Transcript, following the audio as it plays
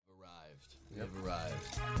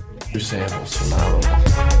Drew Sample's phenomenal.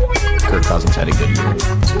 Kirk Cousins had a good year.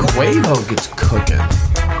 Quavo gets cooking.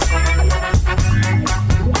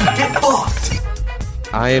 Get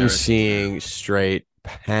fucked. I am seeing straight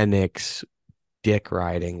Penix dick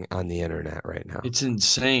riding on the internet right now. It's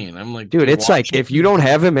insane. I'm like, dude, it's like if you don't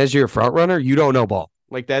have him as your front runner, you don't know ball.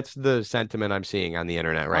 Like that's the sentiment I'm seeing on the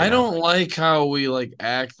internet right now. I don't like how we like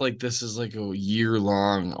act like this is like a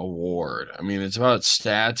year-long award. I mean, it's about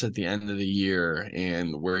stats at the end of the year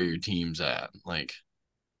and where your team's at. Like,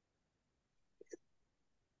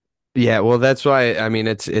 yeah, well, that's why I mean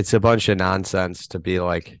it's a bunch of nonsense to be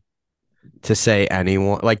like to say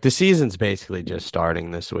anyone like the season's basically just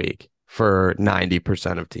starting this week for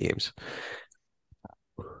 90% of teams.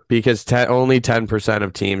 Because only 10%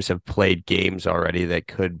 of teams have played games already that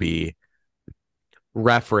could be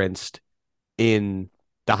referenced in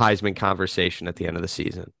the Heisman conversation at the end of the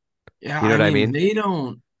season. yeah, You know what I mean? They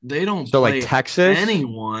don't So play like Texas,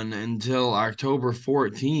 anyone until October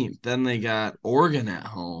 14th. Then they got Oregon at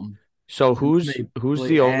home. So who's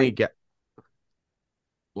the only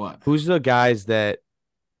what? Who's the guys that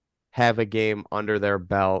have a game under their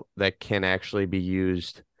belt that can actually be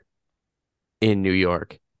used in New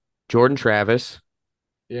York? Jordan Travis,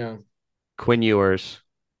 Yeah. Quinn Ewers,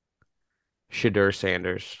 Shadur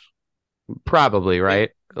Sanders. Probably,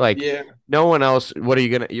 right? Like Yeah. no one else.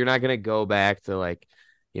 You're not gonna go back to like,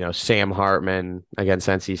 Sam Hartman against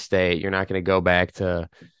NC State. You're not gonna go back to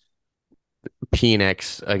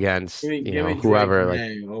Penix against, Give me whoever. Drake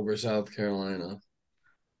Like May over South Carolina.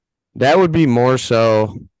 that would be more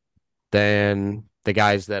so than the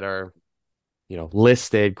guys that are,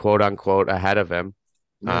 listed quote unquote ahead of him.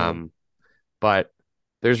 Yeah. But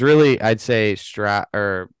there's really, I'd say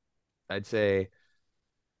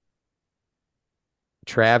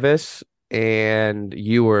Travis and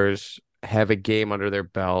Ewers have a game under their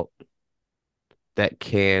belt that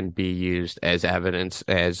can be used as evidence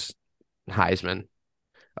as Heisman.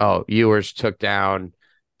 Oh, Ewers took down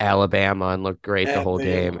Alabama and looked great the whole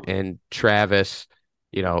game. And Travis,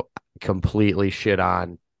 completely shit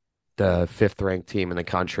on the 5th-ranked team in the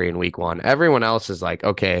country in week 1. Everyone else is like,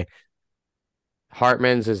 okay,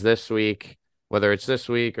 Hartman's is this week, whether it's this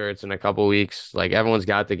week or it's in a couple weeks. Like everyone's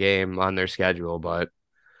got the game on their schedule, but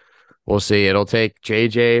we'll see. It'll take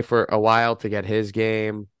JJ for a while to get his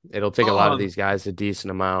game. It'll take a lot of these guys a decent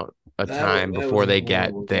amount of time before they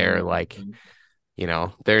get their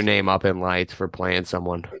their name up in lights for playing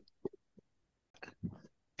someone.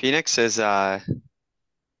 Phoenix is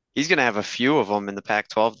he's gonna have a few of them in the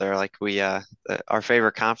Pac-12 there, like our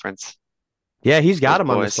favorite conference. Yeah, he's got him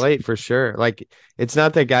on the slate for sure. Like it's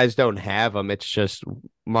not that guys don't have him. It's just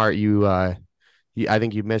Mart, I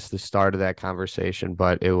think you missed the start of that conversation,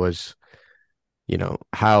 but it was,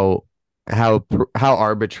 how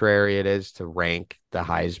arbitrary it is to rank the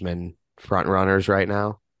Heisman front runners right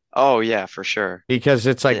now. Oh yeah, for sure. Because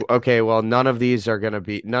it's like, okay, well, none of the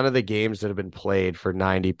games that have been played for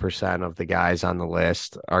 90% of the guys on the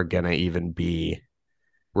list are gonna even be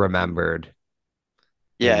remembered.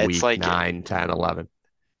 Yeah, it's like 9, 10, 11.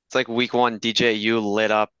 It's like week 1, DJU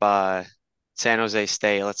lit up San Jose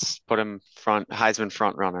State. Let's put him Heisman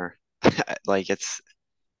front runner.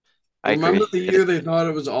 Remember the year they thought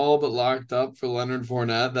it was all but locked up for Leonard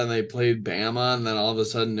Fournette, then they played Bama, and then all of a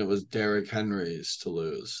sudden it was Derrick Henry's to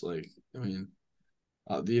lose. Like, I mean,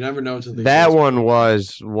 you never know. That one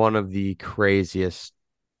was one of the craziest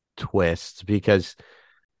twists because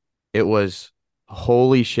it was,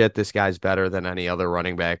 holy shit, this guy's better than any other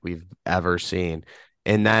running back we've ever seen.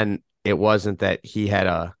 And then it wasn't that he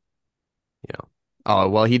had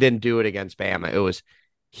he didn't do it against Bama. It was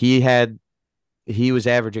he was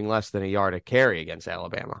averaging less than a yard a carry against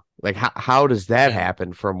Alabama. Like how does that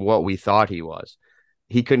happen from what we thought he was?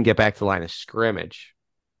 He couldn't get back to the line of scrimmage.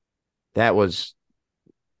 That was,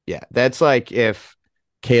 that's like if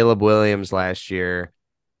Caleb Williams last year,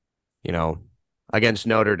 against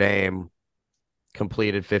Notre Dame,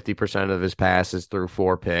 completed 50% of his passes through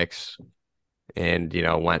 4 picks and,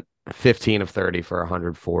 went 15 of 30 for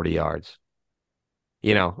 140 yards.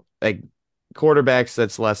 Like quarterbacks,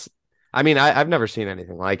 that's less. I mean, I've never seen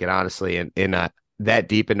anything like it, honestly, in that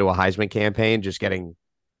deep into a Heisman campaign,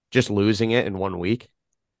 just losing it in 1 week.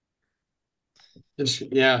 It's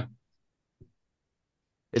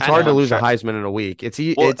hard to lose a Heisman in a week.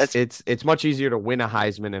 It's much easier to win a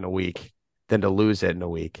Heisman in a week than to lose it in a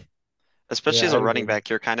week. Especially as a running back,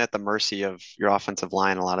 you're kind of at the mercy of your offensive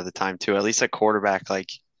line a lot of the time too. At least at quarterback, like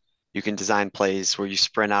you can design plays where you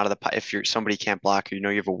sprint out of if somebody can't block or you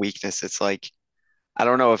have a weakness. It's like I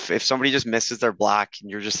don't know if somebody just misses their block and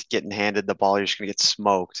you're just getting handed the ball, you're just gonna get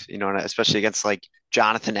smoked, and especially against like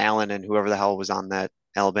Jonathan Allen and whoever the hell was on that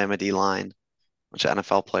Alabama D line, bunch of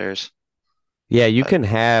NFL players. Yeah, you But can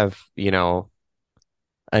have,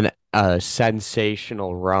 a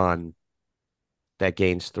sensational run that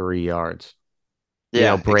gains 3 yards.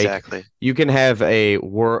 yeah, Break. exactly. You can have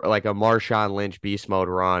like a Marshawn Lynch beast mode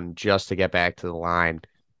run just to get back to the line,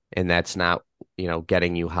 and that's not,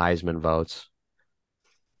 getting you Heisman votes.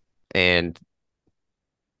 And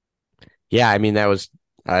yeah, I mean that was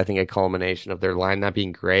I think a culmination of their line not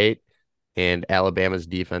being great and Alabama's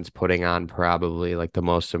defense putting on probably like the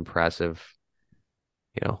most impressive,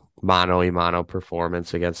 mano a mano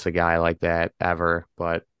performance against a guy like that ever.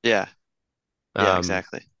 But Yeah, yeah, um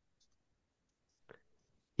exactly.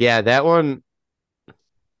 yeah, that one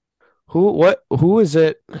who is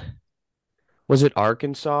it? Was it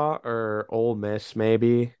Arkansas or Ole Miss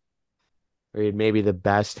maybe? Or he had maybe the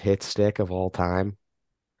best hit stick of all time.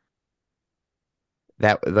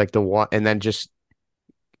 That like the one and then just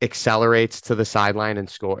accelerates to the sideline and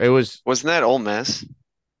score. Wasn't that Ole Miss?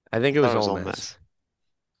 I think I it thought was it was Ole Ole Miss. Miss.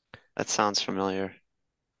 That sounds familiar.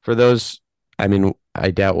 For those, I mean,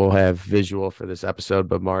 I doubt we'll have visual for this episode,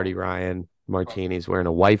 but Marty Ryan Martini's wearing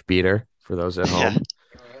a wife beater for those at Yeah, home.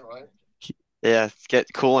 yeah. Get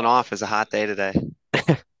cooling off is a hot day today.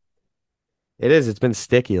 It is. It's been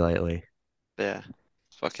sticky lately. Yeah,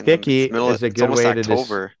 Sticky it's middle. is a It's good almost way to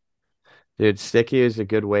dis October. Dude, sticky is a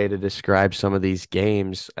good way to describe some of these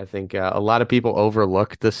games. I think a lot of people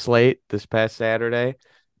overlooked the slate this past Saturday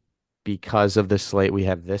because of the slate we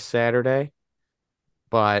have this Saturday.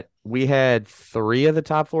 But we had three of the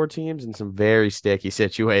top four teams in some very sticky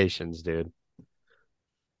situations, dude.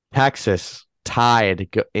 Texas tied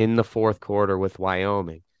in the fourth quarter with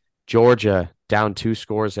Wyoming. Georgia down 2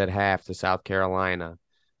 scores at half to South Carolina.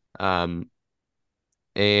 Um,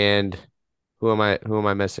 and who am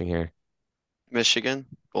I missing here? Michigan,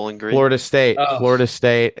 Bowling Green. Florida State. Oh, Florida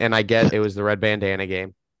State, and I get it was the red bandana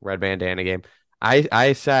game. Red bandana game.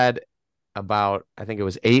 I said about I think it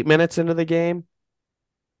was 8 minutes into the game,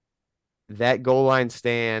 that goal line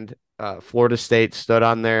stand, Florida State stood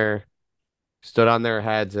on their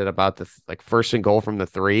heads at about the like first and goal from the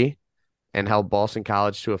three and held Boston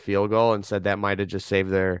College to a field goal and said that might have just saved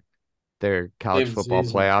their college save the football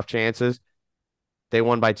season. playoff chances. They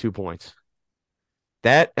won by 2 points.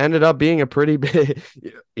 That ended up being a pretty big,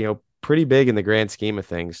 pretty big in the grand scheme of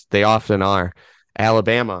things. They often are.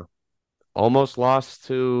 Alabama almost lost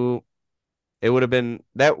to. It would have been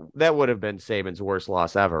that would have been Saban's worst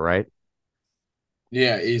loss ever, right?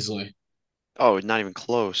 Yeah, easily. Oh, not even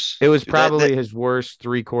close. It was Dude, that probably his worst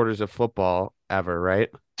 3 quarters of football ever, right?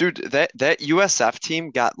 dude, that USF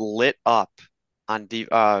team got lit up on the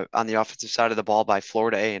offensive side of the ball by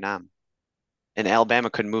Florida A&M, and Alabama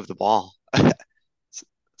couldn't move the ball.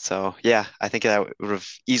 So yeah, I think that would have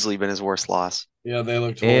easily been his worst loss. Yeah, they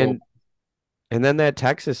looked horrible. And then that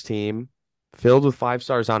Texas team filled with 5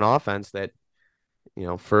 stars on offense that,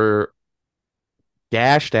 for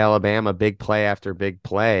gashed Alabama big play after big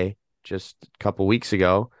play just a couple weeks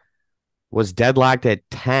ago, was deadlocked at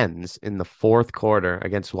tens in the fourth quarter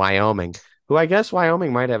against Wyoming, who I guess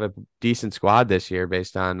Wyoming might have a decent squad this year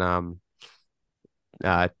based on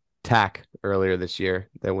uh Tech earlier this year.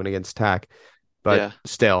 They went against Tech. But Yeah,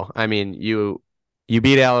 still, I mean, you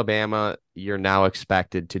beat Alabama, you're now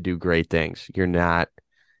expected to do great things.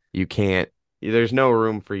 You can't there's no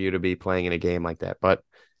room for you to be playing in a game like that. But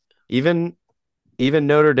even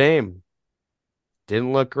Notre Dame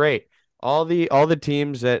didn't look great. All the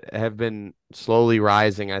teams that have been slowly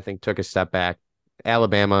rising, I think, took a step back.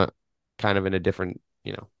 Alabama kind of in a different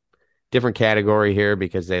category here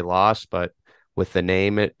because they lost, but with the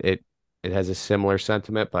name it has a similar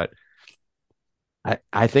sentiment. But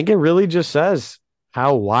I think it really just says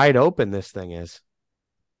how wide open this thing is.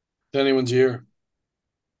 It's anyone's year.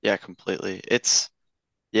 yeah, completely.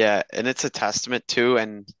 Yeah, and it's a testament too,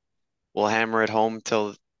 and we'll hammer it home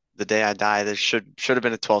till the day I die. There should have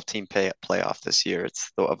been a 12-team playoff this year.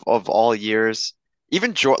 It's of all years.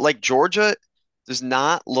 Even Georgia does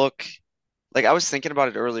not look like I was thinking about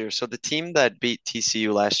it earlier. So the team that beat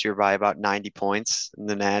TCU last year by about 90 points in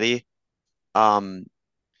the Natty, um,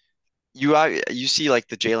 you see like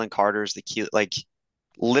the Jalen Carters, the key like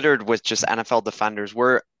littered with just NFL defenders.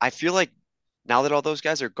 Where I feel like now that all those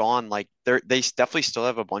guys are gone, like they definitely still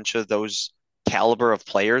have a bunch of those caliber of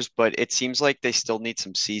players, but it seems like they still need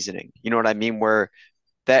some seasoning. You know what I mean? Where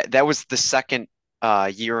that was the second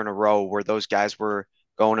year in a row where those guys were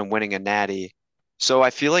going and winning a natty. So I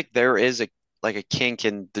feel like there is a kink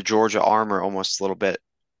in the Georgia armor almost a little bit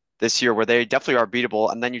this year where they definitely are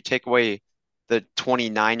beatable. And then you take away the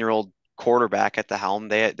 29-year-old quarterback at the helm.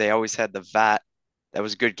 They always had the vet that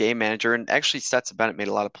was a good game manager, and actually Stetson Bennett made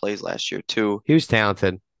a lot of plays last year too. He was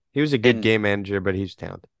talented. He was a good And game manager, but he was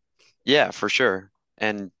talented. yeah, for sure.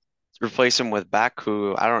 And replace him with Beck,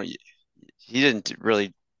 who I don't, he didn't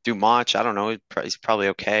really do much. I don't know. He's probably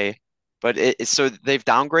okay, but so they've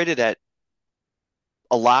downgraded at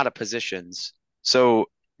a lot of positions. So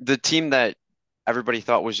the team that everybody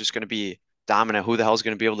thought was just going to be dominant, who the hell is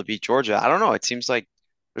going to be able to beat Georgia? I don't know. It seems like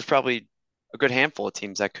there's probably a good handful of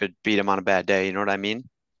teams that could beat them on a bad day. You know what I mean?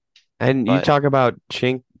 And you But talk about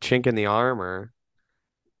chink in the armor,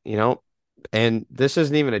 you know, and this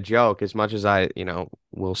isn't even a joke as much as I,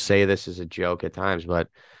 will say this is a joke at times, but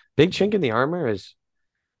big chink in the armor is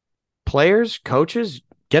players, coaches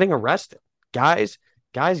getting arrested, guys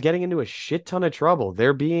getting into a shit ton of trouble.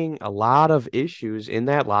 There being a lot of issues in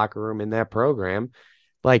that locker room, in that program.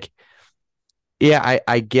 Like, yeah,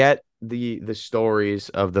 I get the stories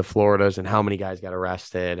of the Floridas and how many guys got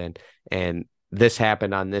arrested and this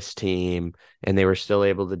happened on this team and they were still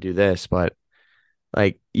able to do this, but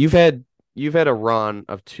like you've had a run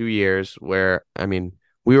of 2 years where I mean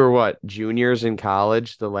we were what juniors in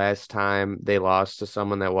college the last time they lost to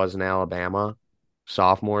someone that wasn't Alabama,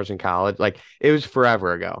 sophomores in college. Like it was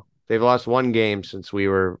forever ago. They've lost one game since we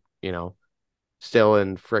were, still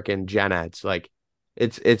in frickin' Gen Eds. Like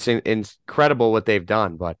incredible what they've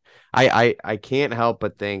done, but I can't help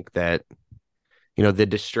but think that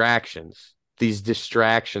the these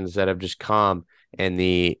distractions that have just come and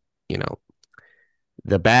you know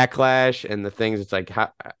the backlash and the things. It's like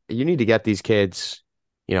how you need to get these kids,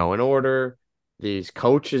 in order. These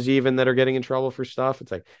coaches even that are getting in trouble for stuff.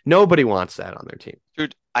 It's like nobody wants that on their team.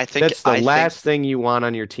 dude, I think That's the last thing you want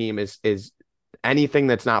on your team is anything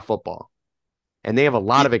that's not football. And they have a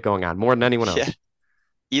lot of it going on, more than anyone else. yeah,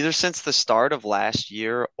 either since the start of last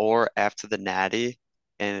year or after the Natty,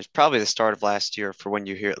 and it's probably the start of last year for when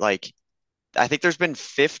you hear like I think there's been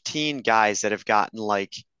 15 guys that have gotten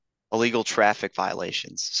like illegal traffic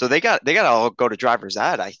violations. So they got to all go to driver's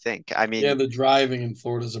ed, I think. I Yeah, mean, the driving in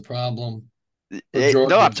Florida is a problem. Or no,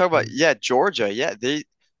 Georgia. I'm talking about yeah, Georgia. Yeah, these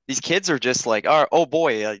kids are just like, oh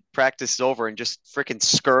boy, practice is over and just freaking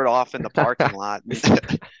skirt off in the parking lot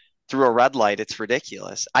through a red light. It's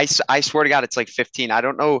ridiculous. I swear to God, it's like 15. I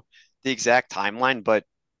don't know the exact timeline, but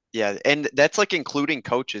yeah, and that's like including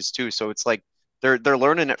coaches too. So it's like they're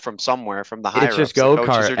learning it from somewhere, from the It's higher just ups. The go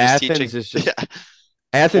coaches kart. are just teaching. Yeah,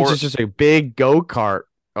 Athens poor. is just a big go kart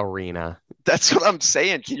arena. That's what I'm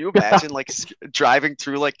saying. Can you imagine like driving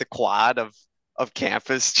through like the quad of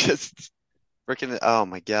campus just freaking oh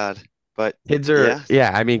my God. But Kids are, yeah,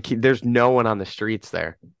 yeah. I mean, there's no one on the streets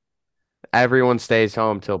there. Everyone stays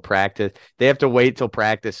home till practice. They have to wait till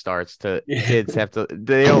practice starts. Yeah. Kids have to.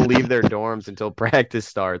 They don't leave their dorms until practice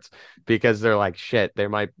starts because they're like shit. They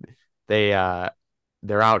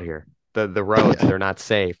they're out here. The roads, they're not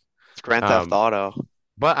safe. it's Grand Theft Um, Auto.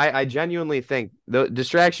 but I genuinely think the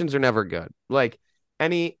distractions are never good. Like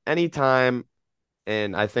any time,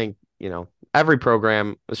 and I think every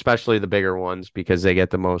program, especially the bigger ones, because they get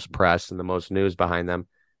the most press and the most news behind them.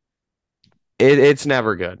 It's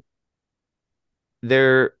never good.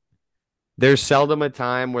 There there's seldom a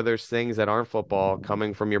time where there's things that aren't football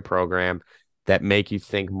coming from your program that make you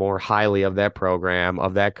think more highly of that program,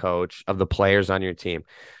 of that coach, of the players on your team.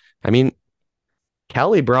 I mean,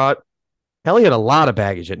 Kelly brought Kelly had a lot of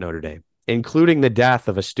baggage at Notre Dame, including the death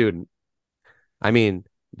of a student. I mean,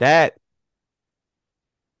 that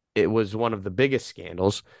it was one of the biggest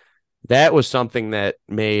scandals. That was something that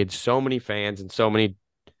made so many fans and so many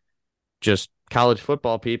just college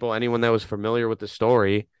football people, anyone that was familiar with the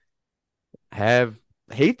story, have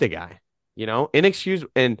hate the guy,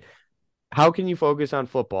 inexcusable. And how can you focus on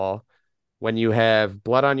football when you have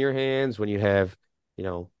blood on your hands, when you have,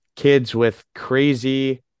 kids with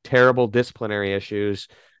crazy, terrible disciplinary issues,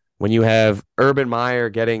 when you have Urban Meyer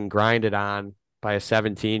getting grinded on by a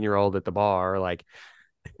 17-year-old at the bar, like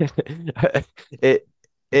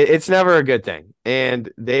it's never a good thing. And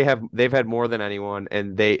they've had more than anyone,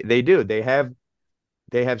 and they have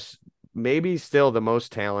maybe still the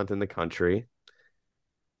most talent in the country,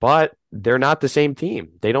 but they're not the same team.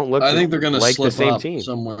 They don't look I think they're going to like the slip same up team.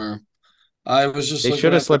 somewhere. I was just They looking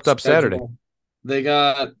should have at their slipped up Saturday. schedule. They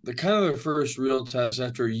got the kind of their first real test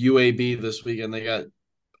after UAB this weekend. They got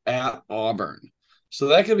at Auburn, so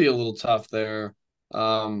that could be a little tough there.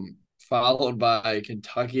 Followed by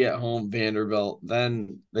Kentucky at home, Vanderbilt.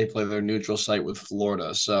 Then they play their neutral site with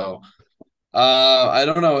Florida. So I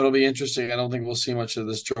don't know. It'll be interesting. I don't think we'll see much of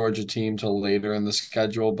this Georgia team till later in the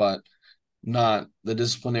schedule, but not the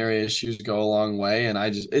disciplinary issues go a long way. And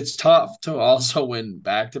it's tough to also win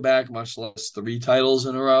back to back, much less three titles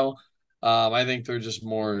in a row. I think they're just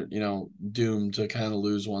more, doomed to kind of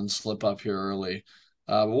lose one slip up here early.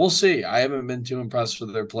 But we'll see. I haven't been too impressed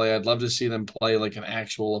with their play. I'd love to see them play like an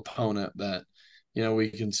actual opponent that, we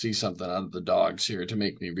can see something out of the Dogs here to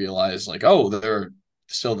make me realize, like, oh, they're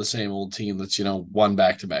still the same old team that's, won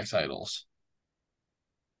back to back titles.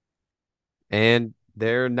 And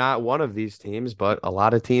they're not one of these teams, but a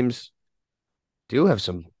lot of teams do have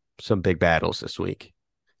some big battles this week.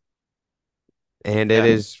 And it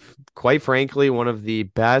Yeah. is quite frankly one of the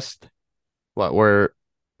best what we're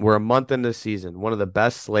a month into the season, one of the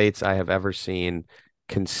best slates I have ever seen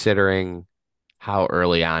considering how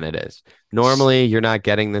early on it is. Normally you're not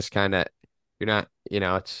getting this kind of you're not,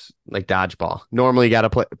 it's like dodgeball. Normally you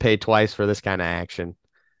got to pay twice for this kind of action.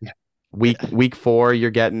 Week 4 you're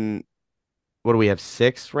getting what do we have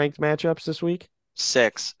 6 ranked matchups this week?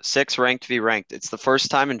 Six ranked v ranked. It's the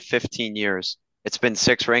first time in 15 years. It's been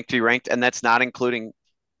 6 ranked v ranked, and that's not including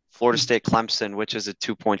Florida State Clemson, which is a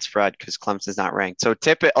 2-point spread because Clemson's not ranked. So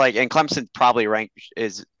and Clemson probably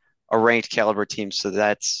is a ranked caliber team. So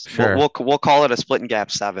that's Sure. we'll call it a split and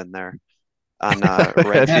gap 7 there on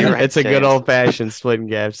ranked v ranked. It's a good old fashioned split and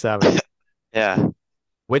gap 7. Yeah.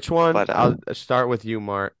 Which one? But I'll start with you,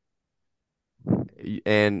 Mart.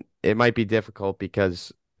 And it might be difficult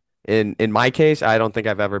because in my case, I don't think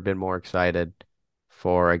I've ever been more excited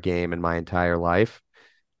for a game in my entire life.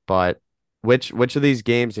 But which of these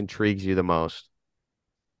games intrigues you the most?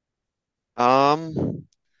 I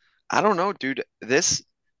don't know, dude. This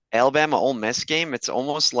Alabama Ole Miss game, it's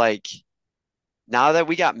almost like now that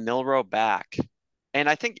we got Milrow back, and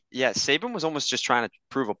I think, yeah, Saban was almost just trying to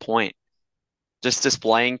prove a point, just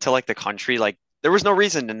displaying to like the country, like there was no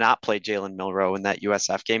reason to not play Jalen Milrow in that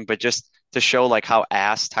USF game, but just to show like how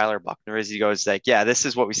ass Tyler Buckner is. He goes like, yeah, this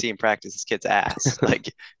is what we see in practice. This kid's ass.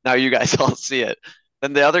 Like now you guys all see it.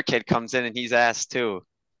 Then the other kid comes in and he's ass too.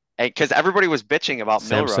 Because everybody was bitching about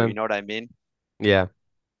Milrow, you Simpson? know what I mean? Yeah.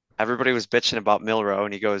 Everybody was bitching about Milrow,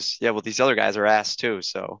 and he goes, "Yeah, well, these other guys are ass too,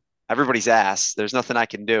 so everybody's ass. There's nothing I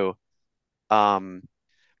can do." Um,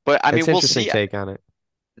 but I It's mean, an we'll interesting see. take on it.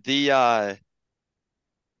 The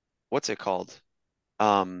what's it called?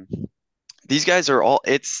 Um, these guys are all.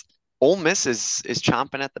 It's Ole Miss is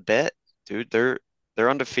chomping at the bit, dude. They're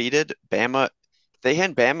undefeated. Bama, they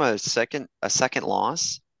hand Bama a second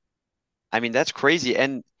loss. I mean, that's crazy.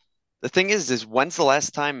 And the thing is when's the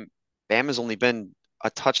last time Bama's only been a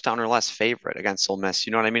touchdown or less favorite against Ole Miss?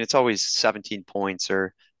 You know what I mean? It's always 17 points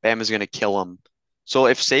or Bama's going to kill them. So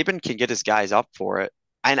if Saban can get his guys up for it,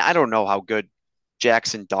 and I don't know how good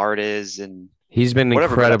Jackson Dart is and He's been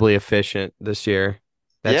whatever, but incredibly efficient this year.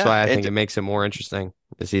 That's yeah, why I think it makes him more interesting,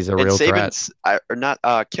 is he's a and real threat. Saban's or not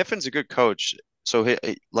Kiffin's a good coach, so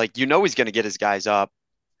like he's going to get his guys up.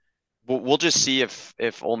 We'll just see if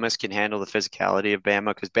Ole Miss can handle the physicality of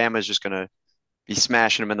Bama because Bama is just going to be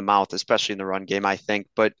smashing them in the mouth, especially in the run game, I think.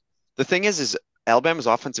 But the thing is Alabama's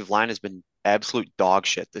offensive line has been absolute dog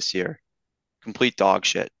shit this year, complete dog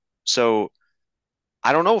shit. So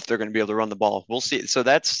I don't know if they're going to be able to run the ball. We'll see. So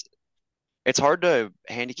it's hard to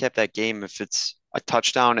handicap that game if it's a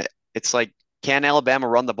touchdown. It's like, can Alabama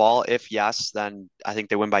run the ball? If yes, then I think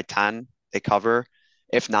they win by 10. They cover.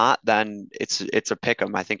 If not, then it's a pick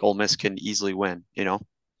 'em. I think Ole Miss can easily win, you know?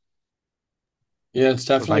 Yeah, it's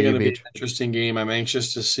What about definitely you, going to be an Beach? interesting game. I'm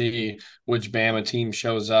anxious to see which Bama team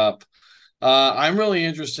shows up. I'm really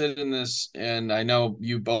interested in this, and I know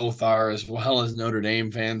you both are as well as Notre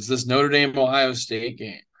Dame fans. This Notre Dame Ohio State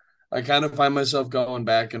game, I kind of find myself going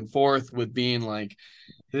back and forth with being like,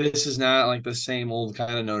 this is not like the same old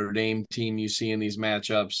kind of Notre Dame team you see in these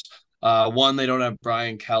matchups. One, they don't have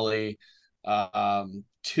Brian Kelly.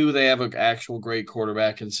 Two, they have an actual great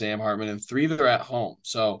quarterback in Sam Hartman, and three, they're at home.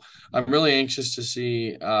 So I'm really anxious to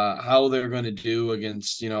see how they're going to do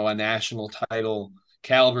against a national title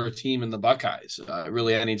caliber team in the Buckeyes.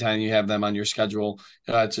 Really, anytime you have them on your schedule,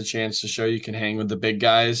 it's a chance to show you can hang with the big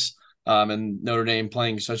guys. And Notre Dame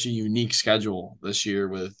playing such a unique schedule this year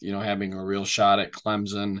with having a real shot at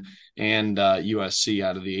Clemson and USC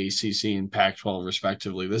out of the ACC and Pac-12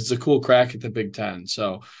 respectively. This is a cool crack at the Big Ten.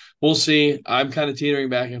 So we'll see. I'm kind of teetering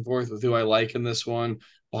back and forth with who I like in this one.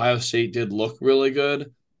 Ohio State did look really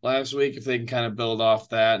good last week. If they can kind of build off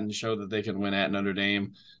that and show that they can win at Notre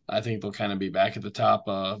Dame, I think they'll kind of be back at the top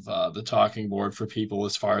of the talking board for people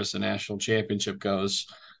as far as the national championship goes.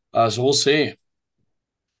 So we'll see.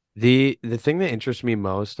 The thing that interests me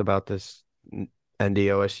most about this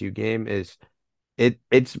NDOSU game is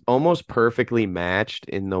it's almost perfectly matched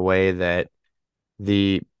in the way that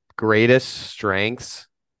the greatest strengths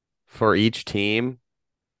for each team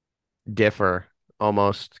differ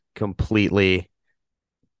almost completely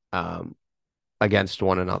um, against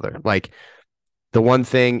one another. Like the one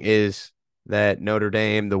thing is that Notre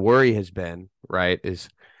Dame, the worry has been, right, is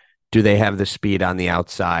do they have the speed on the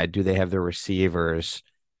outside? Do they have the receivers?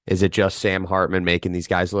 Is it just Sam Hartman making these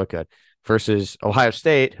guys look good? Versus Ohio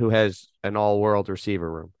State, who has an all-world receiver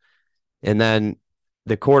room. And then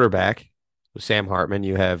the quarterback, Sam Hartman,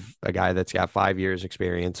 you have a guy that's got 5 years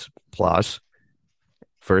experience plus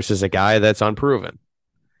versus a guy that's unproven.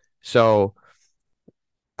 So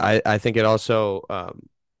I think it also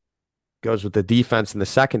goes with the defense and the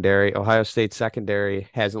secondary. Ohio State secondary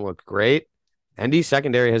hasn't looked great. ND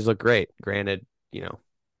secondary has looked great. Granted,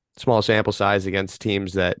 small sample size against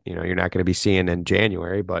teams that, you're not going to be seeing in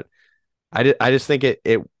January, but I just think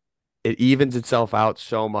it evens itself out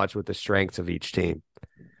so much with the strengths of each team.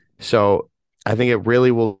 So I think it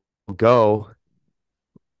really will go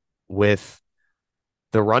with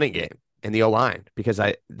the running game and the O-line because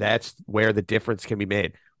that's where the difference can be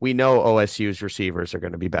made. We know OSU's receivers are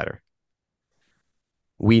going to be better.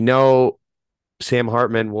 We know Sam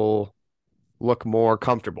Hartman will look more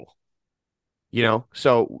comfortable,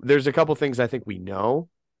 So there's a couple things I think we know,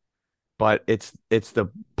 but it's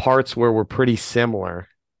the parts where we're pretty similar.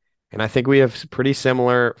 And I think we have pretty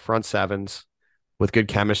similar front sevens with good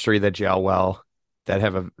chemistry that gel well, that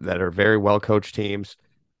are very well coached teams.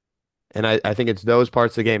 And I think it's those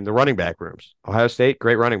parts of the game, the running back rooms. Ohio State,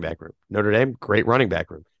 great running back room. Notre Dame, great running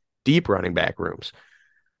back room. Deep running back rooms.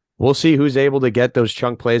 We'll see who's able to get those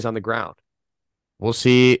chunk plays on the ground. We'll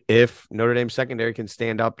see if Notre Dame secondary can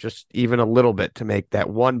stand up just even a little bit to make that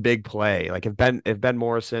one big play. Like if Ben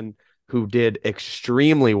Morrison, who did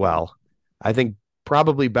extremely well, I think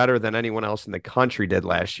probably better than anyone else in the country did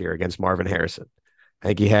last year against Marvin Harrison. I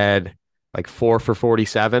think he had like 4 for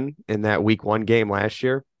 47 in that week 1 game last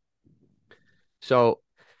year. So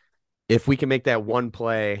if we can make that one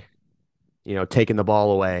play, taking the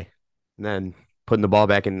ball away and then putting the ball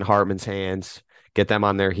back in Hartman's hands, get them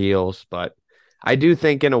on their heels. But I do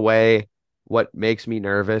think in a way, what makes me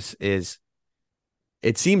nervous is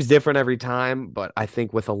it seems different every time, but I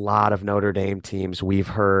think with a lot of Notre Dame teams, we've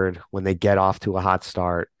heard when they get off to a hot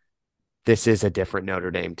start, this is a different Notre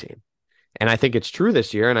Dame team. And I think it's true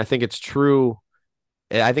this year. And I think it's true.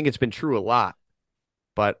 I think it's been true a lot,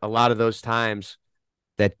 but a lot of those times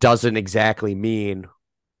that doesn't exactly mean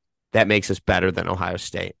that makes us better than Ohio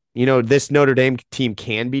State. This Notre Dame team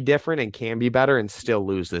can be different and can be better and still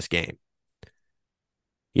lose this game.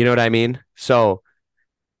 You know what I mean? So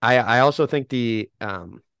I also think the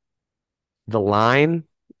line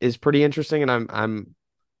is pretty interesting, and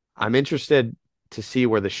I'm interested to see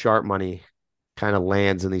where the sharp money kind of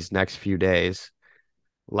lands in these next few days.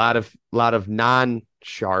 A lot of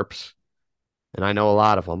non-sharps, and I know a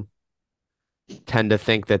lot of them tend to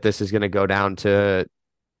think that this is going to go down to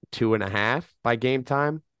 2.5 by game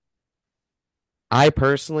time. I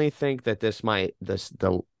personally think that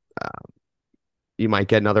you might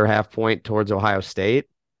get another half point towards Ohio State.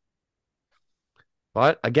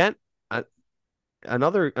 But again,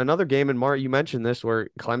 another game in March, you mentioned this where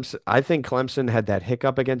I think Clemson had that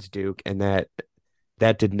hiccup against Duke, and that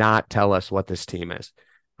did not tell us what this team is.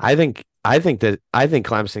 I think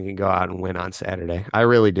Clemson can go out and win on Saturday. I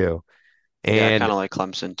really do. Yeah, I And kind of like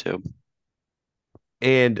Clemson too.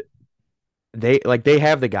 and they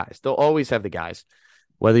have the guys. They'll always have the guys.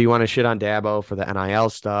 Whether you want to shit on Dabo for the NIL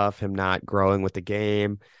stuff, him not growing with the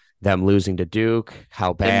game, them losing to Duke,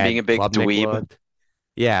 how Him bad being a big Klubnik dweeb. looked.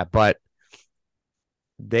 Yeah, but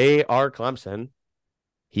they are Clemson.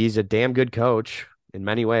 He's a damn good coach in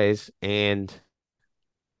many ways, and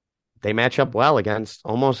they match up well against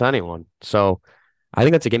almost anyone. So I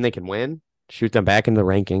think that's a game they can win, shoot them back in the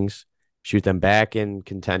rankings, shoot them back in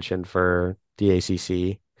contention for the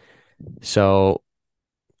ACC. So,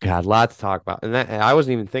 God, a lot to talk about. And I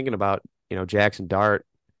wasn't even thinking about, Jackson Dart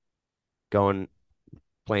playing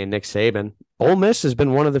Nick Saban. Ole Miss has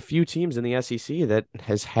been one of the few teams in the SEC that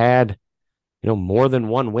has had, more than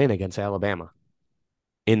one win against Alabama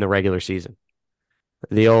in the regular season.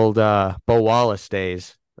 The old Bo Wallace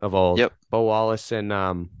days of old. Yep. Bo Wallace and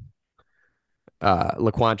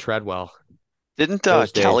Laquan Treadwell. Didn't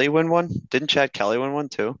Those days. Kelly win one? Didn't Chad Kelly win one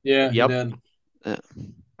too? Yeah, he Yep. did.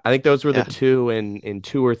 I think those were Yeah. the two in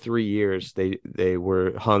 2 or 3 years. They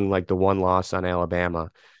were hung like the one loss on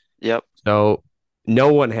Alabama. Yep. So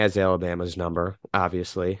no one has Alabama's number,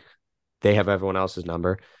 obviously. They have everyone else's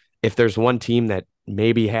number. If there's one team that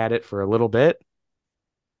maybe had it for a little bit,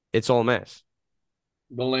 it's Ole Miss.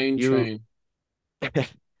 The lane You- train.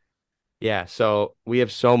 Yeah, so we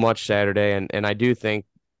have so much Saturday, and I do think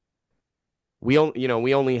we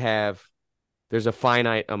only have there's a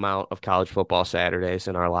finite amount of college football Saturdays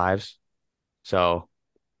in our lives. So,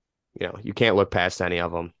 you can't look past any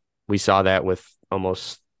of them. We saw that with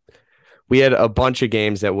we had a bunch of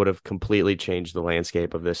games that would have completely changed the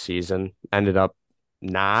landscape of this season. Ended up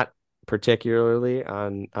not particularly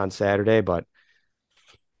on Saturday, but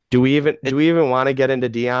do we even want to get into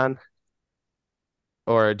Dion,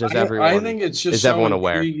 or I think it's just is so everyone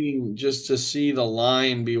aware? intriguing just to see the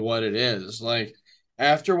line be what it is. Like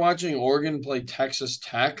after watching Oregon play Texas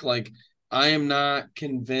Tech, like I am not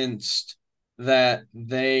convinced that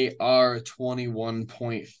they are a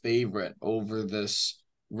 21-point favorite over this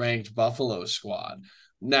ranked Buffalo squad.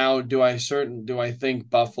 Now, do I think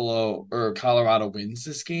Buffalo or Colorado wins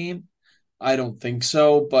this game? I don't think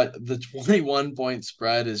so, but the 21-point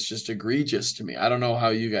spread is just egregious to me. I don't know how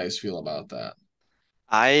you guys feel about that.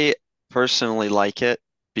 I personally like it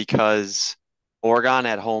because Oregon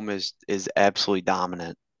at home is absolutely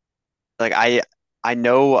dominant. Like I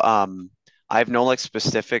know I have no like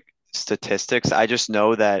specific statistics. I just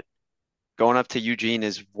know that going up to Eugene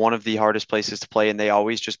is one of the hardest places to play, and they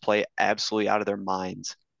always just play absolutely out of their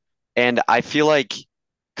minds. And I feel like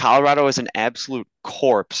Colorado is an absolute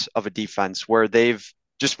corpse of a defense where they've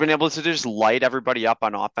just been able to just light everybody up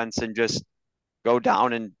on offense and just go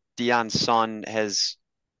down. And Deion's son has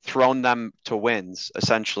thrown them to wins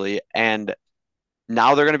essentially. And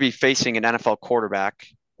now they're going to be facing an NFL quarterback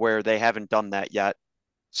where they haven't done that yet.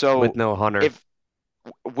 With So no Hunter. if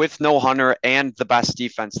with no Hunter and the best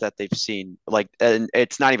defense that they've seen, like, and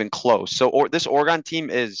it's not even close. So this Oregon team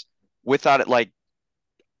is without it like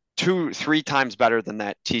two, three times better than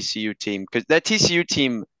that TCU team because that TCU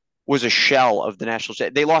team was a shell of the national.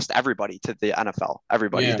 They lost everybody to the NFL,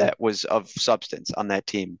 everybody Yeah. that was of substance on that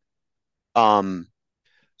team. Um,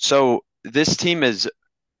 so this team is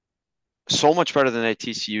so much better than that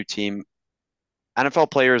TCU team.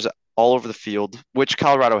 NFL players all over the field, which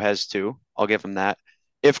Colorado has too. I'll give them that.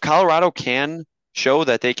 If Colorado can show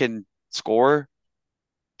that they can score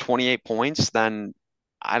 28 points, then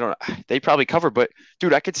I don't they probably cover, but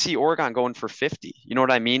dude, I could see Oregon going for 50. You know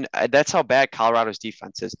what I mean? That's how bad Colorado's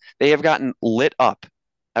defense is. They have gotten lit up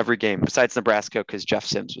every game besides Nebraska because Jeff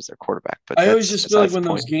Sims was their quarterback, but I always that's just feel like besides the when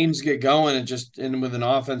those point. games get going, and with an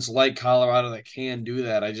offense like Colorado that can do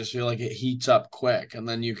that, I just feel like it heats up quick, and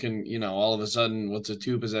then you can, all of a sudden, what's a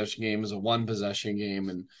two possession game is a one possession game,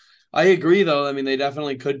 and I agree though. I mean, they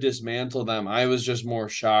definitely could dismantle them. I was just more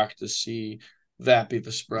shocked to see that be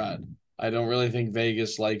the spread. I don't really think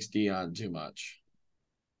Vegas likes Dion too much.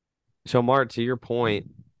 So, Mart, to your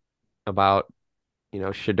point about,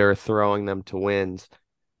 Shadur throwing them to wins,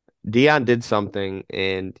 Dion did something,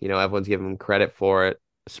 and everyone's giving him credit for it,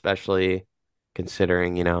 especially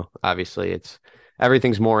considering, obviously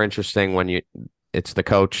everything's more interesting when it's the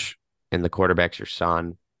coach and the quarterback's your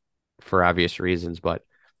son for obvious reasons, but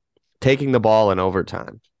taking the ball in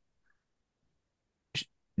overtime.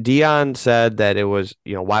 Dion said that it was,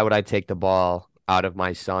 why would I take the ball out of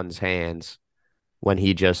my son's hands when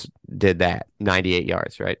he just did that 98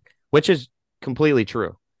 yards, right? Which is completely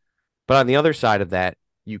true. But on the other side of that,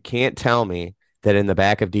 you can't tell me that in the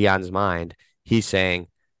back of Dion's mind, he's saying,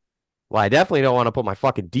 well, I definitely don't want to put my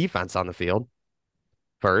fucking defense on the field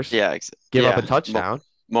first, Yeah, give up a yeah. touchdown.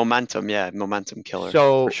 Momentum, yeah, momentum killer for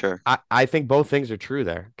So sure. I think both things are true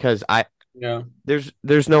there because Yeah.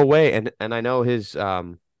 there's no way, and I know his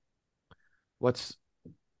what's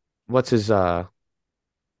his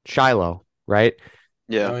Shiloh, right?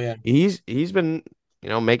 Yeah. Oh yeah. He's been,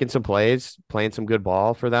 making some plays, playing some good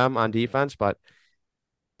ball for them on defense, but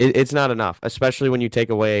it's not enough, especially when you take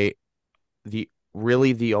away the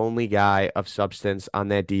only guy of substance on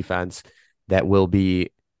that defense that will be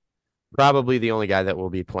probably the only guy that will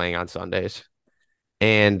be playing on Sundays.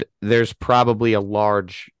 And there's probably a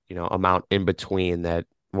large, amount in between that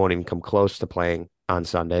won't even come close to playing on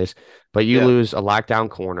Sundays. But you Yeah. lose a lockdown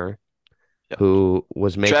corner Yeah. who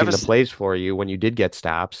was making the Travis, plays for you when you did get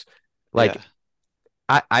stops. yeah. Like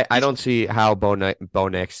I He's don't see how Bo Nix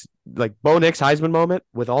Heisman moment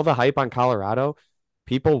with all the hype on Colorado.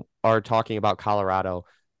 People are talking about Colorado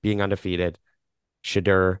being undefeated.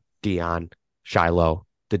 Shadur, Dion, Shiloh,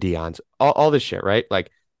 the Dions, all this shit, right?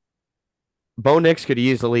 Like Bo Nix could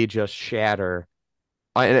easily just shatter.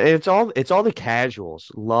 And it's all the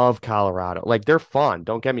casuals love Colorado. Like they're fun.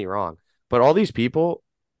 Don't get me wrong, but all these people,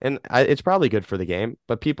 and it's probably good for the game.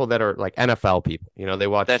 But people that are like NFL people, they that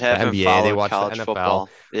watch the haven't NBA, they followed watch the college NFL, football.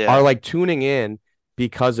 are Yeah. like tuning in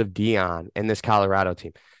because of Dion and this Colorado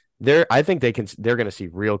team. I think they're going to see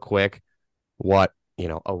real quick what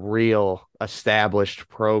a real established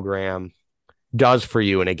program does for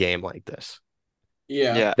you in a game like this.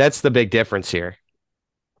 Yeah. Yeah. That's the big difference here.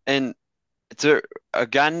 And to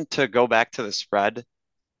again to go back to the spread,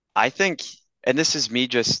 I think, and this is me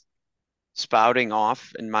just spouting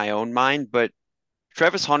off in my own mind, but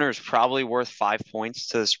Travis Hunter is probably worth 5 points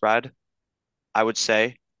to the spread, I would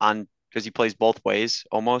say, on because he plays both ways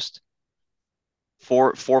almost.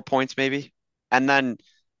 4 points maybe. And then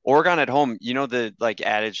Oregon at home, you know the like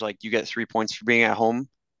adage like you get 3 points for being at home.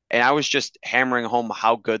 And I was just hammering home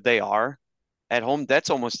how good they are at home. That's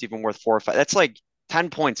almost even worth 4 or 5. That's like 10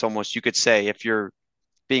 points almost, you could say, if you're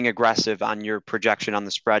being aggressive on your projection on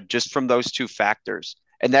the spread, just from those two factors.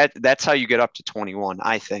 And that's how you get up to 21,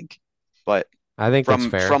 I think. But I think that's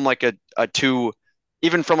from fair. like a two,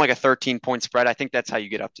 even from like a 13-point spread, I think that's how you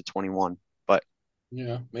get up to 21. But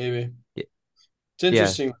Yeah, maybe. Y- It's Yeah,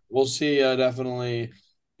 interesting. We'll see. Definitely,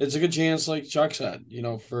 it's a good chance, like Chuck said,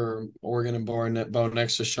 for Oregon and Bo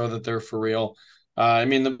Nix to show that they're for real. I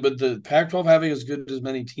mean, but the Pac-12 having as good as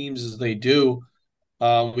many teams as they do,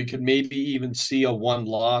 we could maybe even see a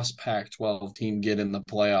one-loss Pac-12 team get in the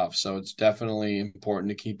playoffs. So it's definitely important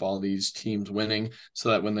to keep all these teams winning, so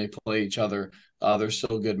that when they play each other, they're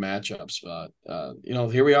still good matchups. But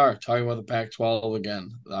here we are talking about the Pac-12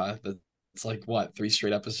 again. It's like what, three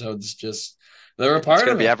straight episodes? Just they're a it's part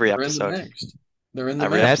going of to be it. every They're in the episode. mix. They're in the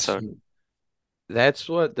Every mix. that's episode. that's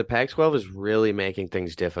what the Pac-12 is really making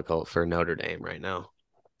things difficult for Notre Dame right now.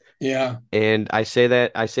 Yeah, And I say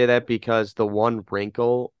that because the one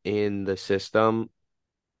wrinkle in the system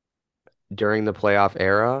during the playoff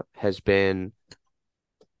era has been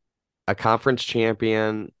a conference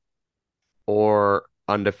champion or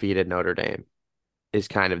undefeated Notre Dame is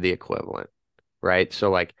kind of the equivalent, right?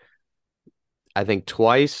 So like I think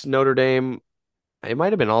twice Notre Dame, it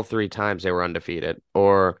might have been all three times they were undefeated,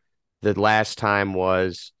 or the last time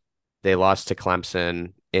was they lost to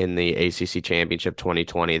Clemson in the ACC Championship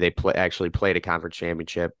 2020. They actually played a conference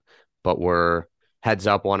championship, but were heads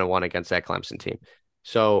up 1-1 against that Clemson team.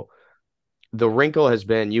 So the wrinkle has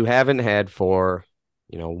been you haven't had four,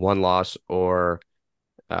 one loss or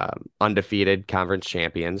undefeated conference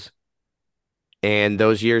champions. And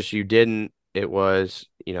those years you didn't, it was,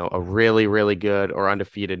 a really, really good or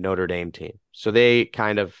undefeated Notre Dame team. So they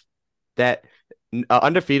kind of that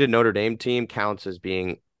undefeated Notre Dame team counts as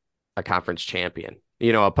being a conference champion,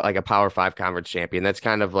 like a Power Five conference champion. That's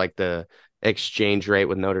kind of like the exchange rate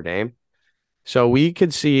with Notre Dame. So we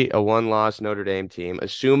could see a one-loss Notre Dame team,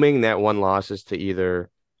 assuming that one loss is to either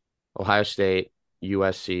Ohio State,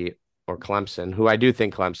 USC, or Clemson, who I do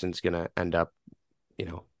think Clemson's going to end up,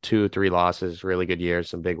 2, 3 losses, really good years,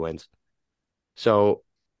 some big wins. So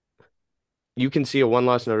you can see a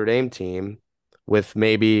one-loss Notre Dame team with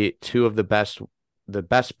maybe two of the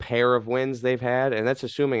best pair of wins they've had, and that's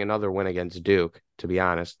assuming another win against Duke, to be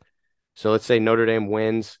honest. So let's say Notre Dame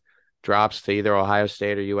wins, drops to either Ohio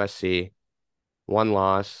State or USC, one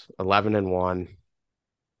loss, 11-1,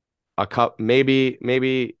 a cup,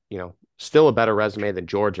 maybe, still a better resume than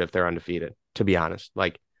Georgia if they're undefeated, to be honest.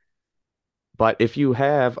 But if you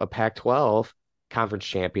have a Pac-12 conference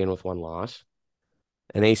champion with one loss,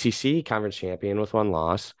 an ACC conference champion with one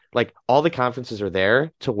loss, like all the conferences are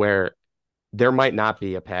there to where there might not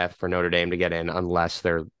be a path for Notre Dame to get in unless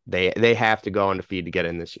they have to go undefeated to get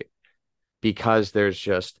in this year, because there's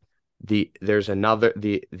just there's another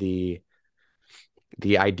the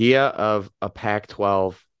idea of a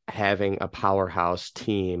Pac-12 having a powerhouse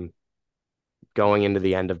team going into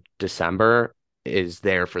the end of December is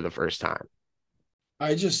there for the first time.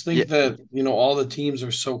 I just Yeah, think that, all the teams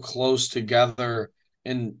are so close together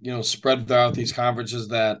and, spread throughout these conferences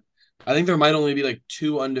that I think there might only be like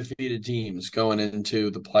two undefeated teams going into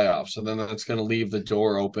the playoffs. And then that's going to leave the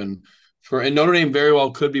door open and Notre Dame very well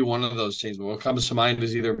could be one of those teams. But what comes to mind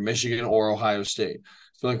is either Michigan or Ohio State.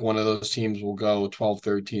 I feel like one of those teams will go 12,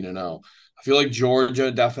 13-0. I feel like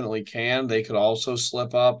Georgia definitely can. They could also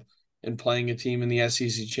slip up in playing a team in the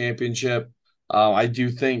SEC championship. I do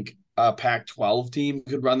think a Pac-12 team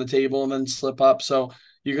could run the table and then slip up. So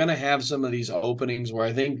you're going to have some of these openings where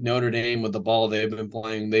I think Notre Dame, with the ball they've been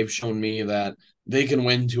playing, they've shown me that they can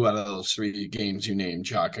win two out of those three games you named,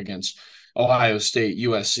 Chuck, against Ohio State,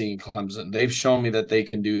 USC, and Clemson. They've shown me that they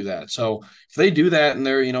can do that. So if they do that and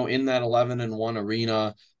they're, in that 11-1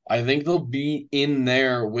 arena, I think they'll be in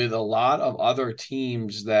there with a lot of other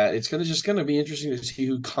teams that it's going to be interesting to see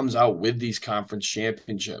who comes out with these conference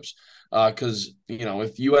championships. Because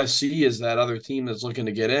if USC is that other team that's looking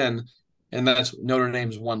to get in, and that's Notre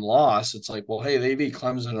Dame's one loss, it's like, well, hey, they beat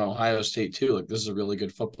Clemson and Ohio State too. Like, this is a really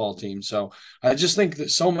good football team. So I just think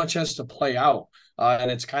that so much has to play out.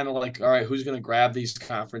 And it's kind of like, all right, who's going to grab these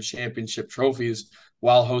conference championship trophies?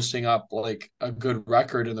 while hosting up like a good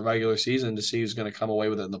record in the regular season to see who's going to come away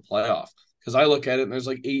with it in the playoff. Because I look at it and there's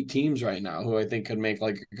like 8 teams right now who I think could make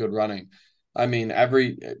like a good running. I mean,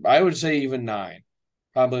 I would say even 9,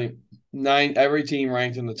 probably 9. Every team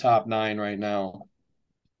ranked in the top 9 right now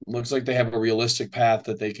looks like they have a realistic path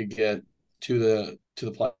that they could get to the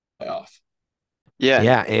playoff. Yeah, and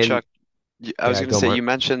Yeah, and Chuck, I was yeah, going to go say you Mark.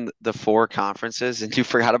 mentioned the 4 conferences, and you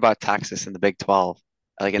forgot about Texas in the Big 12.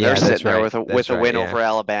 Like, and they're Yeah, that's sitting there right. with a That's right. win Yeah. over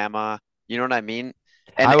Alabama. You know what I mean?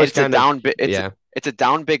 And I was it's a kind of, down bit. yeah. It's a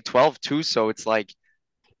down Big 12 too. So it's like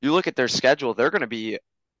you look at their schedule; they're going to be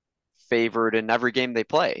favored in every game they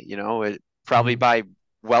play. Probably Mhm. by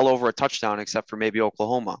well over a touchdown, except for maybe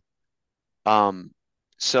Oklahoma. Um,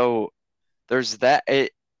 so there's that.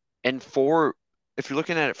 And if you're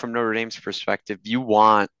looking at it from Notre Dame's perspective, you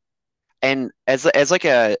want and as like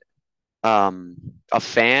a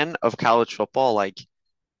fan of college football, like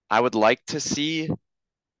I would like to see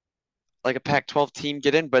like a Pac-12 team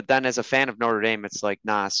get in, but then as a fan of Notre Dame, it's like,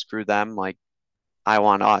 nah, screw them. Like I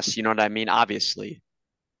want us. You know what I mean? Obviously.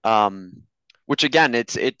 Um, which again,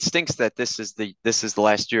 it stinks that this is the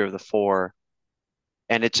last year of the 4,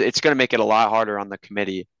 and it's going to make it a lot harder on the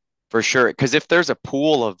committee for sure. Because if there's a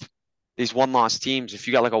pool of these one-loss teams, if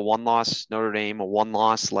you got like a one-loss Notre Dame, a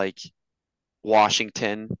one-loss like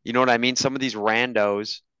Washington, you know what I mean? Some of these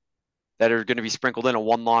randos that are going to be sprinkled in, a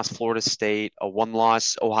one-loss Florida State, a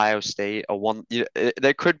one-loss Ohio State,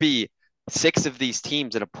 there could be 6 of these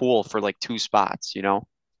teams in a pool for like 2 spots, Yeah.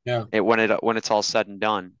 when it's all said and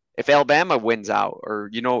done. If Alabama wins out, or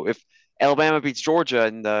if Alabama beats Georgia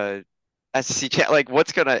in the SEC, like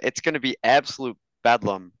it's gonna be absolute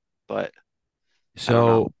bedlam. But I don't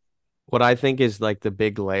know. So what I think is like the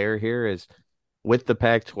big layer here is with the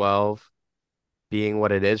Pac-12 being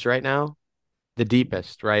what it is right now, the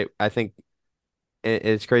deepest, right? I think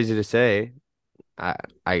it's crazy to say. I,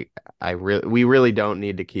 I, we really don't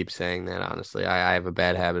need to keep saying that, honestly. I have a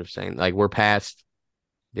bad habit of saying like we're past,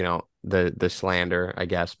 the slander, I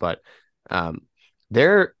guess, but um,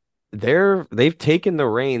 they're they've taken the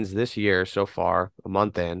reins this year so far, a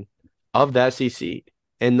month in, of the SEC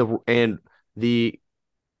and the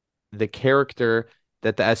the character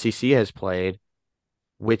that the SEC has played,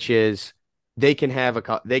 which is they can have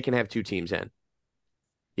 2 teams in.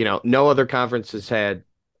 No other conference has had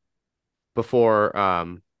before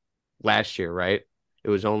last year, right? It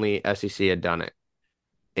was only SEC had done it.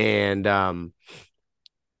 And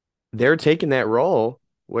they're taking that role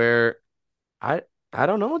where I I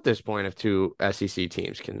don't know at this point if 2 SEC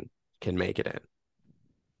teams can make it in.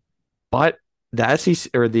 But the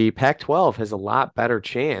SEC or the Pac-12 has a lot better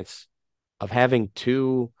chance of having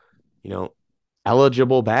 2, you know,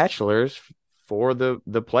 eligible bachelors for the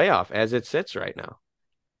playoff as it sits right now.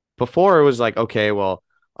 Before it was like, okay, well,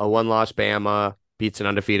 a one-loss Bama beats an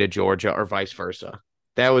undefeated Georgia or vice versa.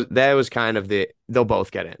 That was kind of they'll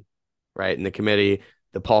both get in, right? And the committee,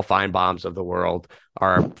 the Paul Feinbaums of the world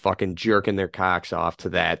are fucking jerking their cocks off to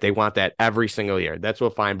that. They want that every single year. That's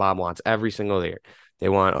what Feinbaum wants every single year. He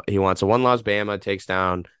wants a one-loss Bama takes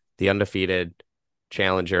down the undefeated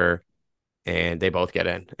challenger, and they both get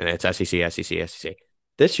in, and it's SEC, SEC, SEC.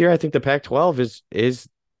 This year, I think the Pac-12 is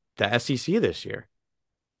the SEC this year.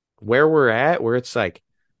 Where we're at, where it's like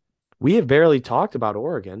we have barely talked about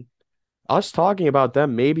Oregon. Us talking about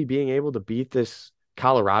them maybe being able to beat this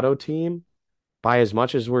Colorado team by as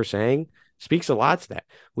much as we're saying speaks a lot to that.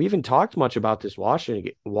 We haven't talked much about this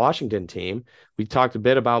Washington team. We talked a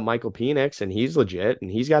bit about Michael Penix, and he's legit, and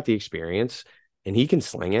he's got the experience, and he can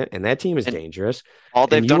sling it, and that team is And dangerous. all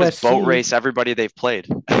they've And done is boat USC, race everybody they've played.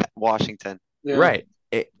 Washington. Yeah. right?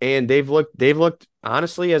 And they've looked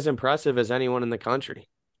honestly as impressive as anyone in the country.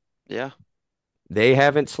 Yeah. They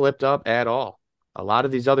haven't slipped up at all. A lot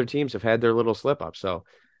of these other teams have had their little slip up. So,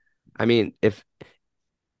 I mean, if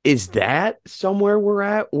is that somewhere we're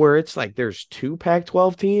at where it's like there's 2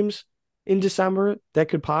 Pac-12 teams in December that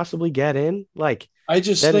could possibly get in? Like I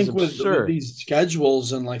just that is think with absurd. these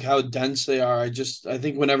schedules and like how dense they are, I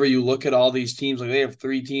think whenever you look at all these teams, like they have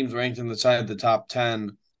 3 teams ranked inside the top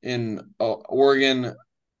 10 in Oregon,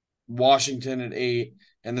 Washington at 8,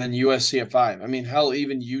 and then USC at 5. I mean, hell,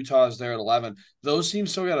 even Utah is there at 11. Those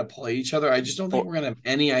teams still got to play each other. I just don't think Well, we're gonna have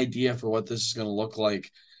any idea for what this is gonna look like.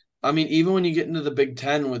 I mean, even when you get into the Big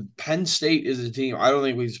Ten with Penn State as a team, I don't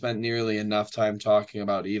think we've spent nearly enough time talking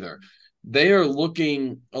about either. They are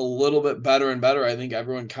looking a little bit better and better. I think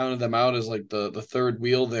everyone counted them out as like the third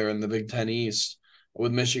wheel there in the Big Ten East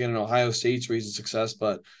with Michigan and Ohio State's recent success,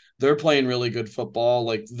 but they're playing really good football.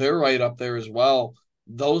 Like they're right up there as well.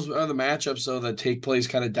 Those are the matchups though that take place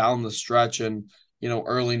kind of down the stretch in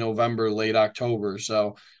early November, late October.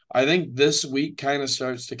 So I think this week kind of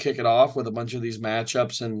starts to kick it off with a bunch of these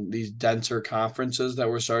matchups and these denser conferences that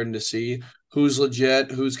we're starting to see. Who's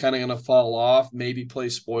legit, who's kind of going to fall off, maybe play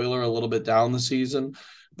spoiler a little bit down the season.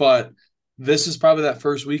 But this is probably that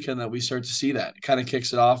first weekend that we start to see that. It kind of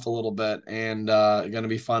kicks it off a little bit, and going to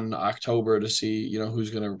be fun October to see, who's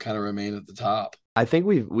going to kind of remain at the top. I think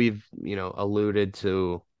we've alluded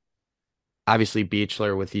to obviously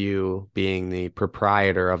Beechler with you being the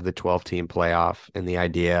proprietor of the 12-team playoff and the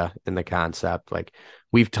idea and the concept. Like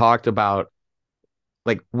we've talked about,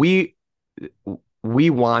 like we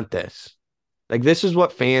want this. Like this is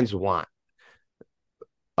what fans want.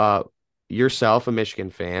 Yourself, a Michigan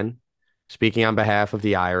fan, speaking on behalf of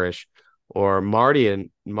the Irish, or Marty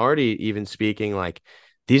even speaking like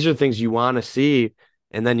these are things you want to see,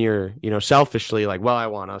 and then you're, selfishly like, well, I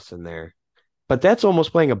want us in there. But that's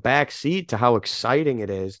almost playing a back seat to how exciting it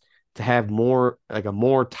is to have a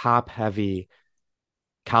more top heavy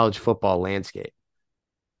college football landscape.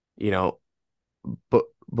 But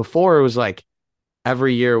before it was like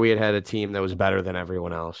every year we had a team that was better than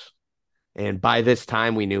everyone else. And by this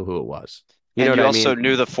time we knew who it was. You know And what you I also mean?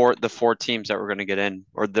 knew the four teams that were going to get in,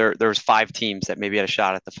 or there was five teams that maybe had a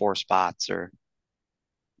shot at the four spots or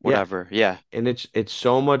Yeah. whatever. Yeah. And it's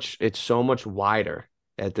so much wider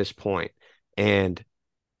at this point. And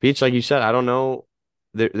Beach, like you said, I don't know.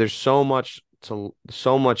 There's so much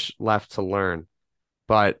left to learn.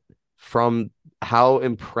 But from how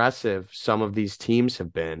impressive some of these teams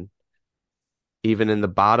have been, even in the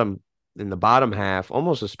bottom half,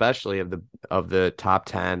 almost especially of the top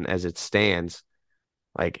 10 as it stands,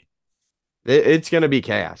 like it's going to be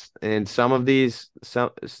chaos. And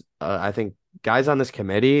I think guys on this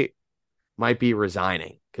committee might be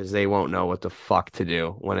resigning because they won't know what the fuck to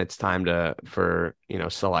do when it's time for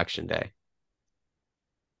selection day.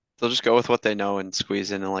 They'll just go with what they know and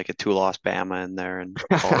squeeze in like a two-loss Bama in there and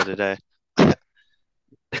call it a day.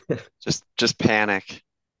 Just panic.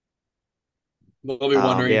 We'll be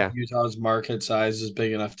wondering if Yeah. Utah's market size is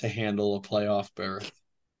big enough to handle a playoff berth.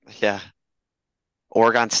 Yeah.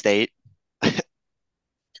 Oregon State.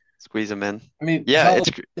 Squeeze them in. I mean, Yeah, how it's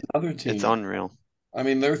about another it's team? unreal. I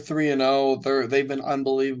mean, they're 3-0. They've been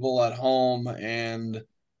unbelievable at home, and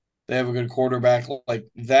they have a good quarterback. Like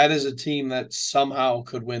that is a team that somehow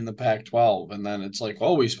could win the Pac-12. And then it's like,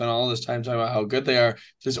 oh, we spent all this time talking about how good they are.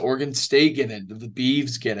 Does Oregon State get in? Do the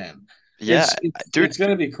Beavs get in? Yeah, It's dude.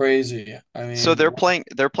 going to be crazy. I So mean,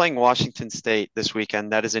 they're playing Washington State this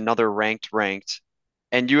weekend. That is another ranked.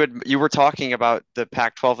 And you were talking about the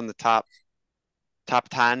Pac-12 in the top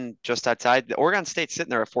 10 just outside. The Oregon State's sitting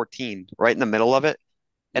there at 14, right in the middle of it.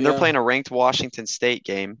 And they're yeah, playing a ranked Washington State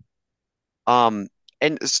game. Um,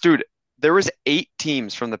 and dude, there was 8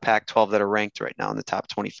 teams from the Pac-12 that are ranked right now in the top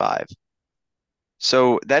 25.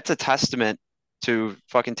 So that's a testament to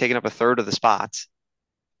fucking taking up a third of the spots.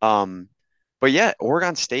 Um, but yeah,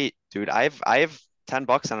 Oregon State, dude, I have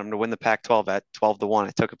 $10 on them to win the Pac-12 at 12-1.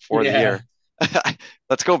 I took it for the yeah. year.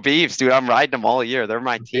 Let's go Beavs, dude. I'm riding them all year. They're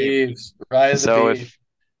my The team. Beavs, ride the So Beavs.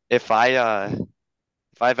 if I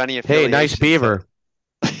have any Hey, nice affiliation beaver.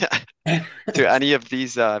 to any of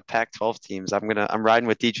these Pac-12 teams, I'm riding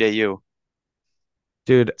with DJU.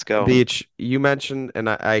 Dude, Let's go. Beach, you mentioned, and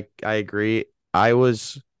I agree. I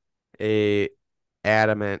was a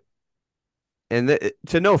adamant, and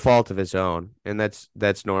to no fault of his own, and that's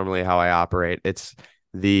normally how I operate. It's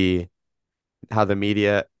the how the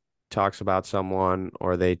media talks about someone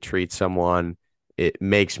or they treat someone. It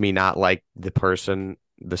makes me not like the person,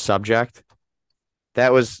 the subject.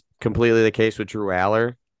 That was completely the case with Drew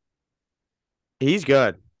Aller. He's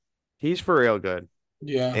good. He's for real good.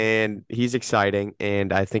 Yeah, And he's exciting.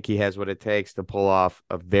 And I think he has what it takes to pull off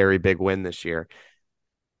a very big win this year.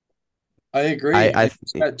 I agree. And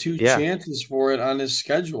he's got two Yeah, chances for it on his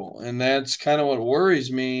schedule. And that's kind of what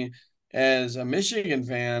worries me as a Michigan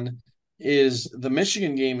fan is the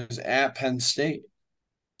Michigan game is at Penn State.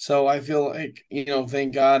 So I feel like,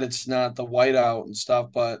 thank God it's not the whiteout and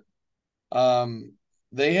stuff, but um,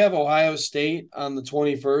 they have Ohio State on the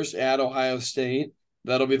 21st at Ohio State.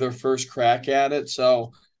 That'll be their first crack at it.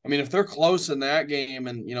 So, I mean, if they're close in that game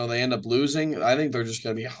and, they end up losing, I think they're just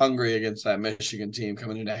going to be hungry against that Michigan team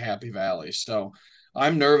coming into Happy Valley. So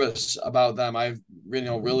I'm nervous about them. I've,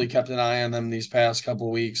 really kept an eye on them these past couple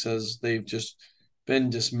of weeks as they've just been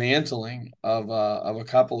dismantling of a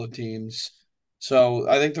couple of teams. So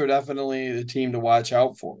I think they're definitely the team to watch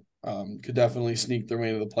out for. Could definitely sneak their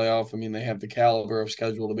way to the playoff. I mean, they have the caliber of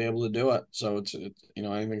schedule to be able to do it. So it's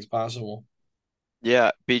anything's possible.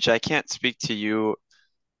 Yeah, Beach, I can't speak to your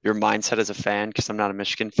mindset as a fan because I'm not a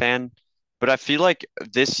Michigan fan, but I feel like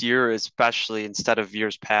this year, especially instead of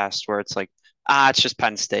years past, where it's like It's just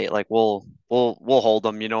Penn State. Like we'll hold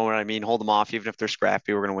them. You know what I mean? Hold them off, even if they're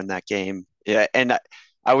scrappy. We're gonna win that game. Yeah, and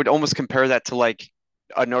I would almost compare that to like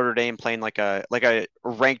a Notre Dame playing like a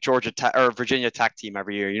ranked Georgia Tech or Virginia Tech team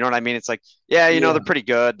every year. You know what I mean? It's like, yeah, Yeah. they're pretty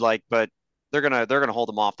good, like, but they're gonna hold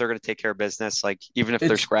them off. They're gonna take care of business, like even if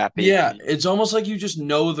they're It's scrappy. yeah, it's almost like you just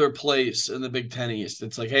know their place in the Big Ten East.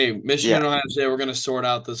 It's like, hey, Michigan Yeah, and Ohio State, we're going to sort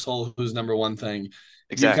out this whole who's number one thing.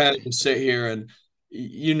 You kind of exactly. just sit here and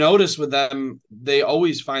you notice with them, they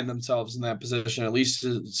always find themselves in that position. At least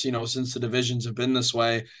since the divisions have been this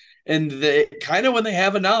way, and they kind of when they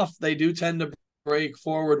have enough, they do tend to break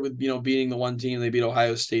forward with beating the one team. They beat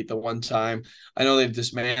Ohio State the one time. I know they've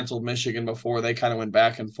dismantled Michigan before. They kind of went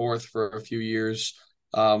back and forth for a few years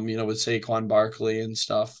with Saquon Barkley and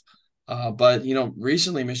stuff. But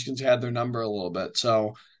recently Michigan's had their number a little bit.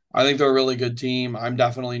 So I think they're a really good team. I'm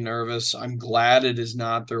definitely nervous. I'm glad it is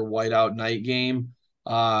not their whiteout night game.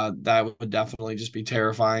 That would definitely just be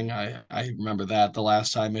terrifying. I remember that the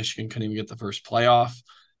last time Michigan couldn't even get the first playoff.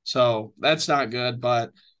 So that's not good, but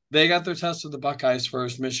they got their test with the Buckeyes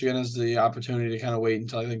first. Michigan has the opportunity to kind of wait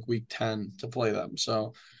until I think week 10 to play them.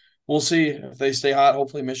 So we'll see if they stay hot.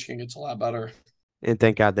 Hopefully Michigan gets a lot better. And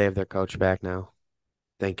thank God they have their coach back now.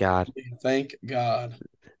 Thank God. Thank God.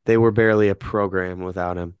 They were barely a program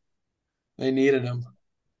without him. They needed him.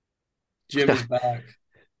 Jimmy's back.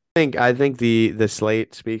 I think the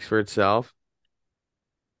slate speaks for itself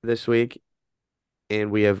this week,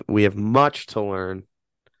 and we have much to learn.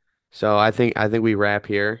 So I think we wrap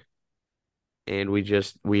here, and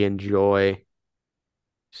we enjoy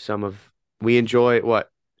what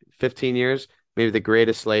 15 years, maybe the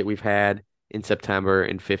greatest slate we've had in September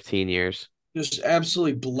in 15 years. Just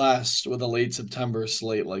absolutely blessed with a late September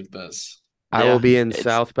slate like this. I will Yeah, be in it's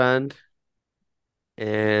South Bend,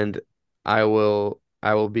 and I will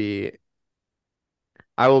be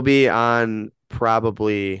on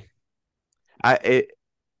probably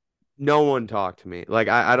no one talked to me. Like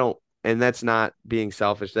I don't, and that's not being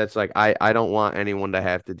selfish. That's like I don't want anyone to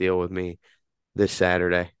have to deal with me this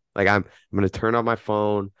Saturday. Like I'm gonna turn off my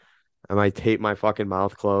phone. I might tape my fucking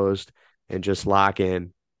mouth closed and just lock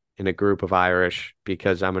in a group of Irish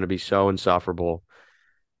because I'm gonna be so insufferable.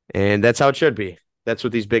 And that's how it should be. That's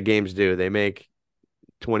what these big games do. They make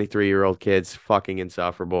 23-year-old kids fucking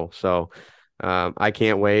insufferable. So I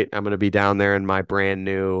can't wait. I'm gonna be down there in my brand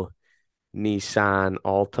new Nissan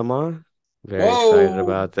Altima. Very excited Whoa,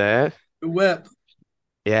 about that. the whip.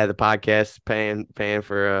 Yeah, the podcast paying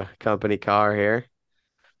for a company car here.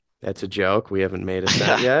 That's a joke. We haven't made a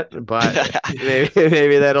cent yet, but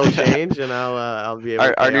maybe that'll change, and I'll be able to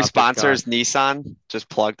our pay new off this sponsor car. is Nissan. Just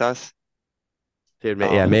plugged us. Dude,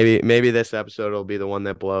 yeah, Um, maybe this episode will be the one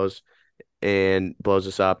that blows and blows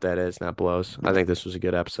us up. That is not blows. I think this was a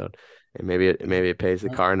good episode, and maybe it pays the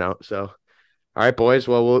car note. So, all right, boys.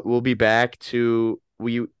 Well, we'll be back to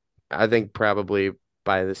I think probably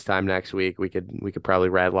by this time next week we could probably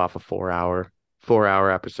rattle off a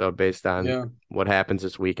 4-hour episode based on Yeah. what happens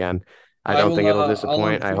this weekend. I I don't will think it'll I'll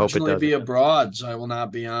disappoint. I hope it unfortunately be doesn't. abroad, so I will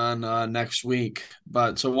not be on next week.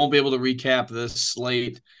 But so won't be able to recap this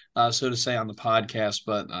slate, so to say, on the podcast,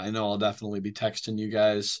 but I know I'll definitely be texting you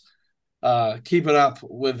guys. Keep it up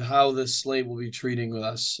with how this slate will be treating with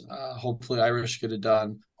us. Hopefully Irish get it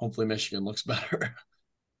done. Hopefully Michigan looks better.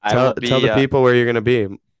 I will Tell be. the people where you're gonna be,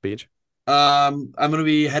 Beach. I'm gonna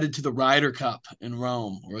be headed to the Ryder Cup in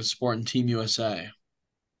Rome. We're supporting Team USA.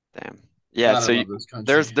 Damn. Yeah. God, I So love this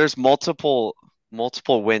country. there's multiple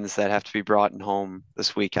wins that have to be brought in home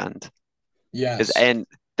this weekend. Yes. And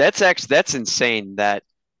that's insane that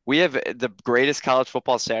we have the greatest college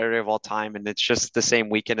football Saturday of all time, and it's just the same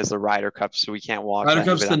weekend as the Ryder Cup, so we can't watch Ryder any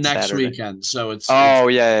of Cup's it the on next Saturday. weekend, so Oh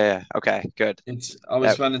yeah. Okay, good. I was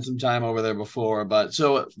That- spending some time over there before, but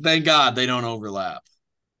so thank God they don't overlap.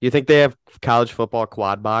 You think they have college football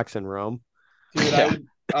quad box in Rome? Dude, Yeah.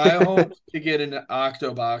 I hope to get an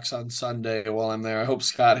Octobox on Sunday while I'm there. I hope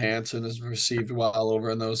Scott Hansen is received well over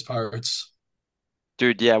in those parts.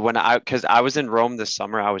 Dude, yeah, because I was in Rome this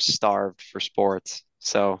summer, I was starved for sports.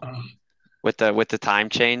 So Oh, with the time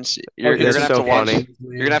change, okay, you're That's gonna have so to watch funny.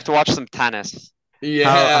 you're gonna have to watch some tennis.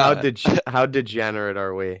 Yeah. How degenerate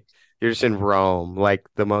are we? You're just in Rome, like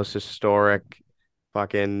the most historic,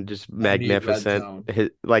 fucking just I need Red magnificent. Zone.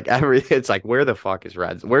 Like it's like where the fuck is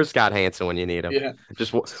Red? Where's Scott Hansen when you need him? Yeah. Just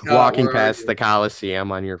Scott, walking where are past you? the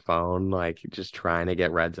Coliseum on your phone, like just trying to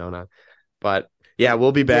get Red Zone on. But yeah,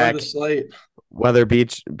 we'll be Enjoy back. the slate. Whether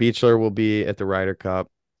Beachler will be at the Ryder Cup,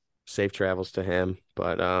 safe travels to him.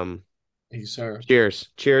 But Thank you, sir. cheers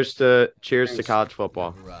to college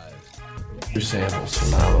football. Your samples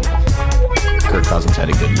phenomenal. Kirk Cousins had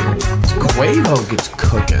a good year. Quavo gets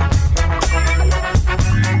cooking.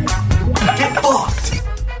 Get booked.